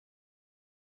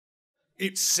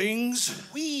It sings?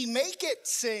 We make it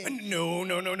sing. No.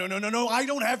 I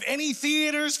don't have any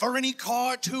theaters for any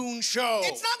cartoon show.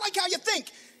 It's not like how you think.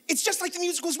 It's just like the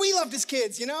musicals we loved as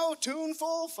kids, you know?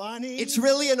 Tuneful, funny. It's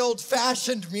really an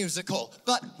old-fashioned musical,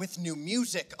 but with new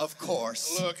music, of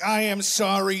course. Look, I am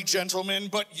sorry, gentlemen,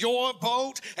 but your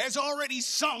boat has already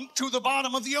sunk to the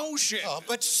bottom of the ocean. Oh,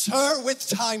 but sir, with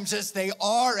times as they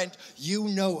are, and you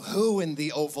know who in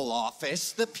the Oval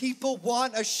Office, the people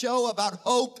want a show about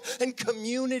hope and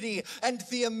community and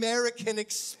the American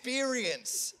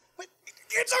experience.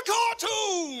 It's a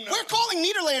cartoon! We're calling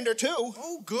Nederlander, too.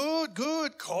 Oh,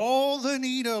 good. Call the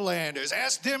Nederlanders.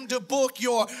 Ask them to book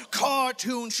your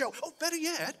cartoon show. Oh, better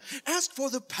yet, ask for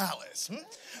the Palace.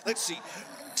 Let's see.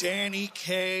 Danny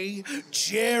Kaye,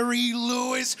 Jerry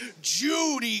Lewis,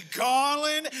 Judy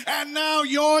Garland, and now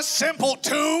your simple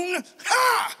Toon.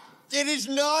 Ha! It is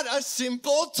not a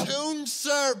simple tune,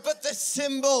 sir, but the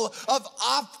symbol of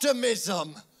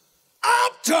optimism.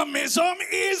 Optimism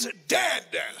is dead.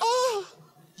 Oh,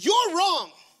 you're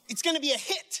wrong. It's going to be a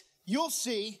hit. You'll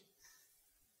see.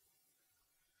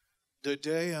 The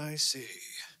day I see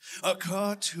a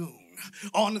cartoon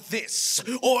on this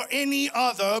or any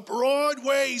other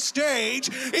Broadway stage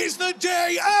is the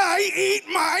day I eat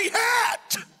my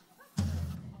hat.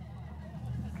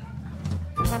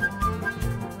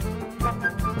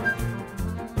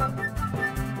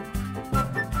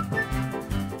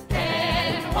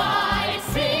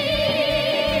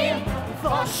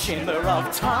 Shimmer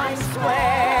of Times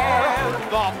Square,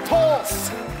 the pulse,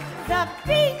 the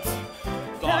beat,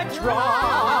 the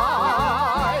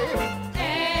drive.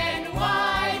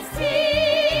 NYC.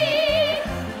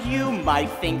 You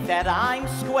might think that I'm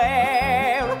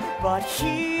square, but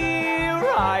here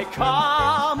I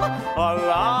come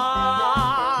alive.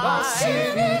 The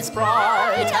city's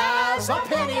bright as a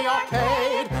penny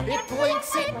arcade. It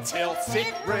blinks, it tilts,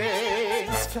 it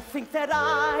rings. To think that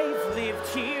I've lived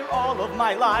here all of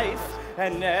my life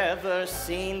and never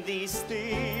seen these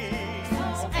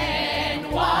things.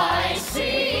 NYC,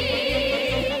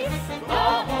 the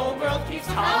whole world keeps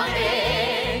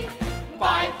coming.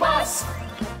 By bus,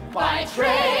 by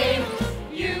train,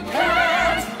 you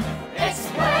can't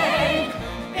explain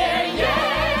their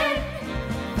yearn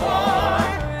for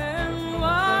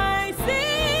NYC.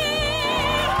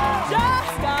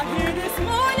 Just got here this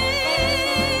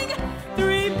morning.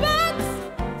 3 bucks,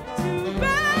 2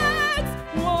 bags,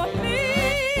 1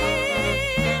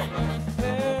 meal.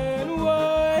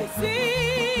 NYC.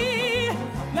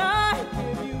 Now I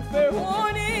give you fair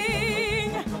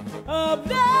warning. Up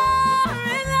there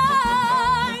in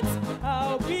lights,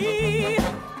 I'll be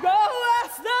go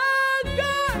west the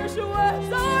Gersh,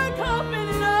 west our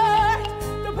company night,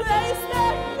 the place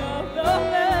that love the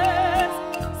best.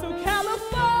 So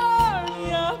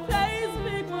California plays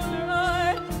big one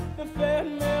tonight. The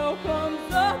fan mail comes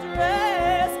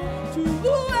addressed to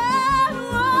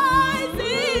NYC.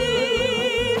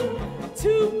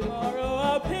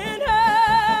 Tomorrow a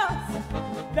penthouse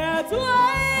that's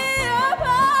way up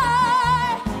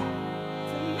high.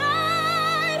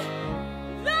 Tonight,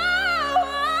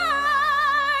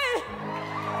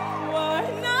 why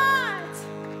not?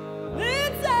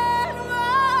 It's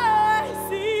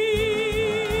NYC.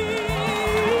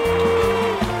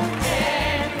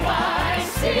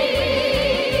 NYC,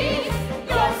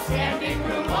 your standing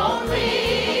room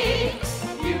only.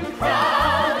 You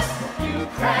crowd, you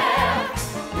cram,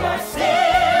 you're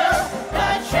still the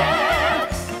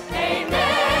champ.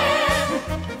 Amen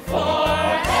for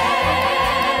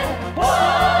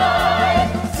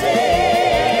NYC.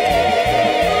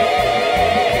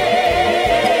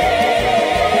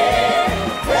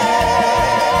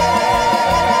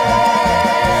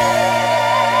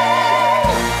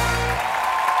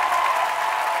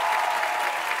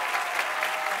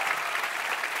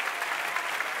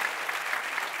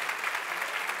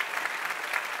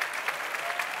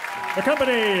 The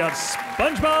company of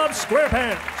SpongeBob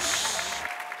SquarePants.